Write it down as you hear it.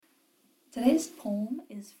Today's poem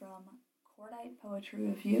is from Cordite Poetry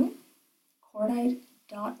Review,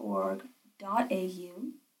 cordite.org.au,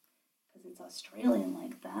 because it's Australian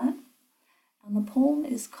like that. And the poem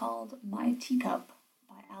is called My Teacup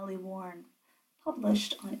by Ali Warren,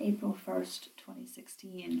 published on April 1st,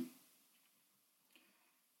 2016.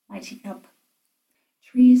 My teacup.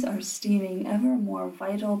 Trees are steaming, ever more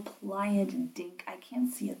vital, pliant dink. I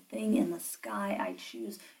can't see a thing in the sky. I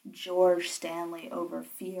choose George Stanley over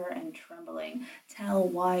fear and trembling. Tell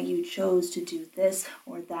why you chose to do this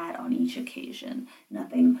or that on each occasion.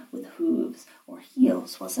 Nothing with hooves or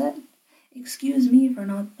heels, was it? Excuse me for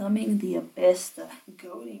not thumbing the abyss, the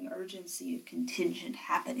goading urgency of contingent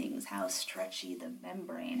happenings, how stretchy the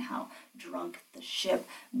membrane, how drunk the ship,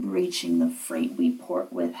 breaching the freight we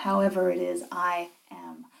port with. However it is, I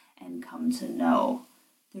am and come to know.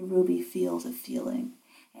 The ruby feels a feeling.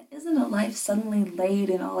 And isn't a life suddenly laid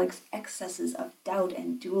in all excesses of doubt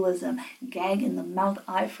and dualism, gag in the mouth?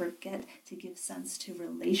 I forget to give sense to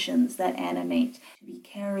relations that animate, to be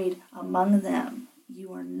carried among them.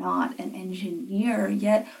 You are not an engineer,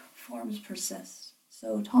 yet forms persist.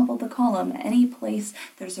 So topple the column. Any place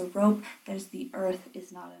there's a rope, there's the earth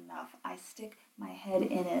is not enough. I stick my head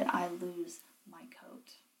in it, I lose my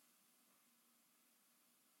coat.